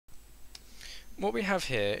what we have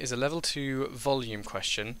here is a level 2 volume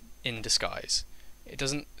question in disguise. It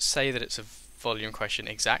doesn't say that it's a volume question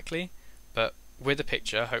exactly, but with a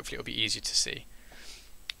picture, hopefully it'll be easier to see.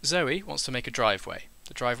 Zoe wants to make a driveway.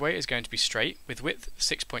 The driveway is going to be straight with width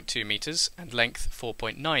 6.2 meters and length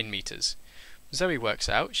 4.9 meters. Zoe works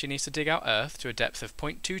out she needs to dig out earth to a depth of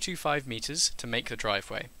 0.225 meters to make the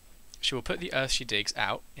driveway. She will put the earth she digs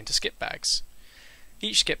out into skip bags.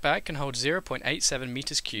 Each skip bag can hold 0.87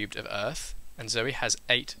 meters cubed of earth, and Zoe has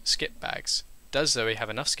 8 skip bags. Does Zoe have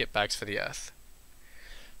enough skip bags for the earth?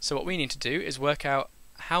 So what we need to do is work out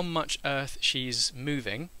how much earth she's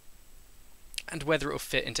moving and whether it will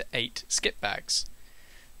fit into 8 skip bags.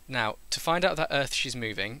 Now, to find out that earth she's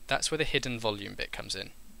moving, that's where the hidden volume bit comes in.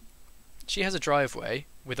 She has a driveway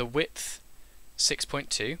with a width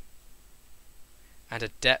 6.2 and a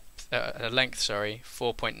length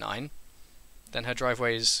 4.9. Then her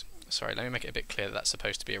driveway is, let me make it a bit clear that that's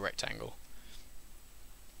supposed to be a rectangle.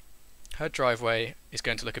 Her driveway is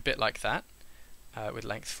going to look a bit like that, with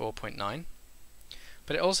length 4.9.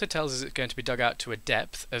 But it also tells us it's going to be dug out to a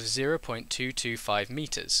depth of 0.225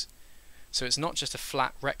 meters. So it's not just a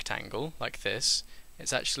flat rectangle like this,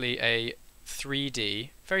 it's actually a 3D,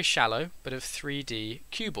 very shallow, but of 3D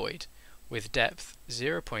cuboid with depth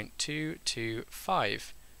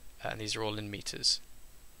 0.225, and these are all in meters.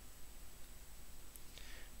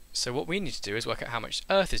 So what we need to do is work out how much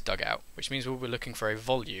earth is dug out, which means we'll be looking for a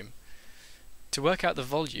volume. To work out the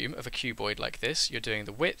volume of a cuboid like this, you're doing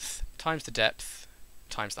the width times the depth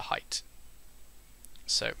times the height.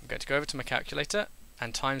 So I'm going to go over to my calculator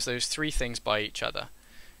and times those three things by each other.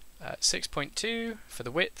 6.2 for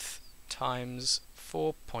the width times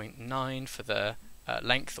 4.9 for the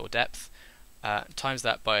length or depth, times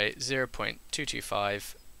that by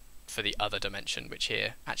 0.225 for the other dimension, which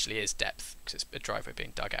here actually is depth because it's a driveway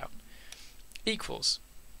being dug out, equals.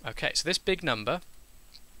 Okay, so this big number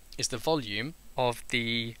is the volume of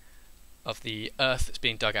the earth that's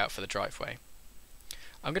being dug out for the driveway.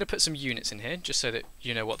 I'm going to put some units in here just so that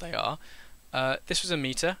you know what they are. This was a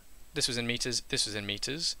meter, this was in meters, this was in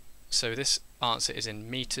meters, so this answer is in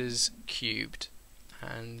meters cubed.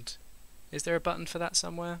 And is there a button for that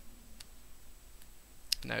somewhere?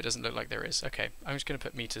 No, it doesn't look like there is. Okay, I'm just going to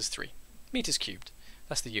put meters 3. Meters cubed.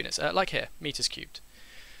 That's the units. Like here, meters cubed.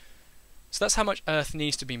 So that's how much earth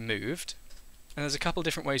needs to be moved. And there's a couple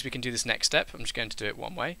different ways we can do this next step. I'm just going to do it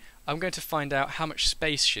one way. I'm going to find out how much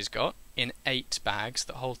space she's got in 8 bags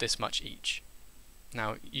that hold this much each.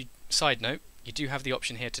 Now, side note, you do have the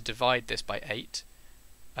option here to divide this by 8,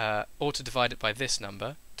 or to divide it by this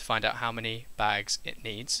number to find out how many bags it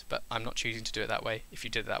needs, but I'm not choosing to do it that way. If you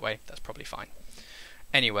did it that way, that's probably fine.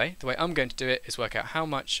 Anyway, the way I'm going to do it is work out how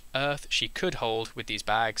much earth she could hold with these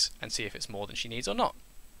bags and see if it's more than she needs or not.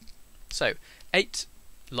 So, 8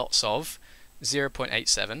 lots of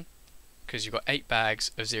 0.87, because you've got 8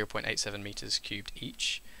 bags of 0.87 meters cubed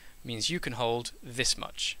each, means you can hold this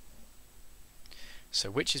much.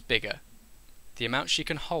 So which is bigger? The amount she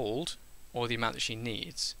can hold or the amount that she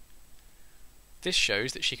needs? This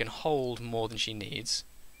shows that she can hold more than she needs,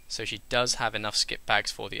 so she does have enough skip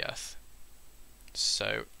bags for the earth.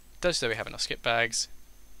 So, does Zoe have enough skip bags?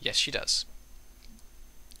 Yes, she does.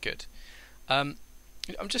 Good. I'm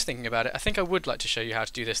just thinking about it. I think I would like to show you how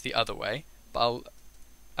to do this the other way, but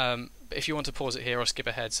if you want to pause it here or skip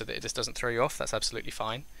ahead so that it just doesn't throw you off, that's absolutely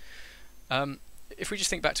fine. If we just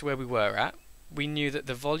think back to where we were at, we knew that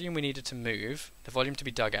the volume we needed to move, the volume to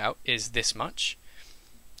be dug out, is this much.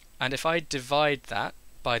 And if I divide that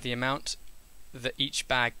by the amount that each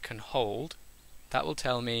bag can hold, that will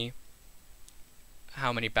tell me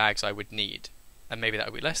how many bags I would need. And maybe that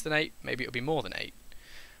would be less than 8, maybe it would be more than 8.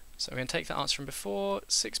 So we're going to take the answer from before,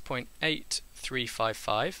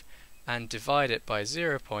 6.8355, and divide it by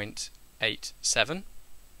 0.87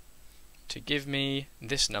 to give me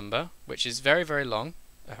this number, which is very, very long,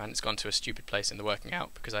 and it's gone to a stupid place in the working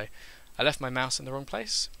out because I left my mouse in the wrong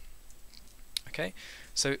place. Okay,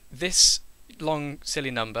 so this long,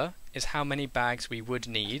 silly number is how many bags we would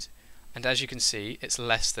need, and as you can see, it's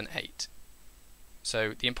less than 8.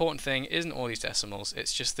 So the important thing isn't all these decimals,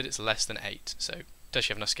 it's just that it's less than 8. So does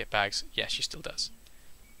she have enough skip bags? Yes, she still does.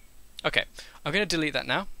 Okay, I'm going to delete that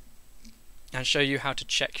now and show you how to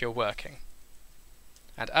check your working.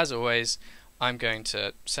 And as always, I'm going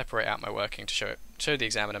to separate out my working to show the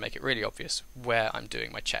examiner, make it really obvious where I'm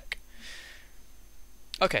doing my check.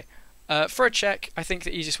 Okay, for a check, I think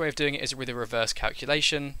the easiest way of doing it is with a reverse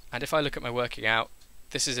calculation, and if I look at my working out,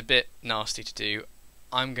 this is a bit nasty to do.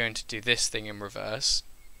 I'm going to do this thing in reverse,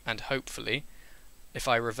 and hopefully, if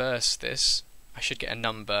I reverse this, I should get a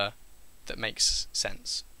number that makes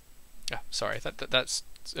sense. Oh, sorry, that's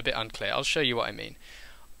it's a bit unclear. I'll show you what I mean.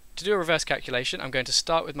 To do a reverse calculation, I'm going to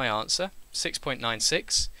start with my answer,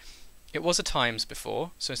 6.96. It was a times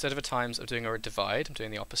before, so instead of a times, I'm doing a divide. I'm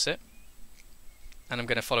doing the opposite. And I'm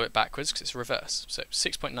going to follow it backwards because it's reverse. So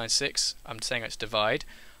 6.96, I'm saying it's divide.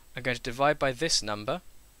 I'm going to divide by this number,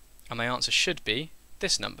 and my answer should be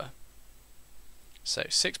this number. So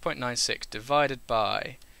 6.96 divided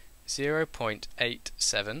by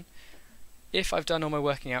 0.87. If I've done all my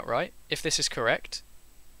working out right, if this is correct,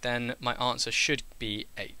 then my answer should be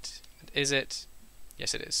 8. And is it?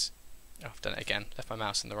 Yes, it is. Oh, I've done it again. Left my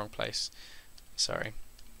mouse in the wrong place. Sorry.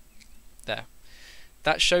 There.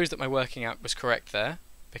 That shows that my working out was correct there,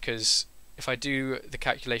 because if I do the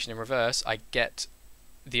calculation in reverse, I get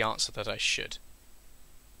the answer that I should.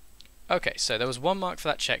 Okay, so there was 1 mark for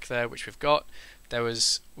that check there, which we've got. There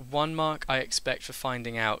was 1 mark I expect for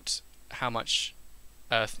finding out how much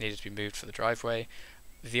earth needed to be moved for the driveway.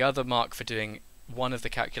 The other mark for doing one of the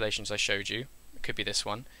calculations I showed you, it could be this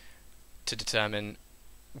one, to determine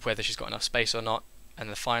whether she's got enough space or not. And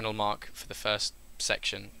the final mark for the first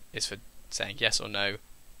section is for saying yes or no,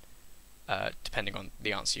 depending on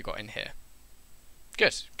the answer you got in here.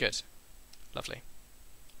 Good, good. Lovely.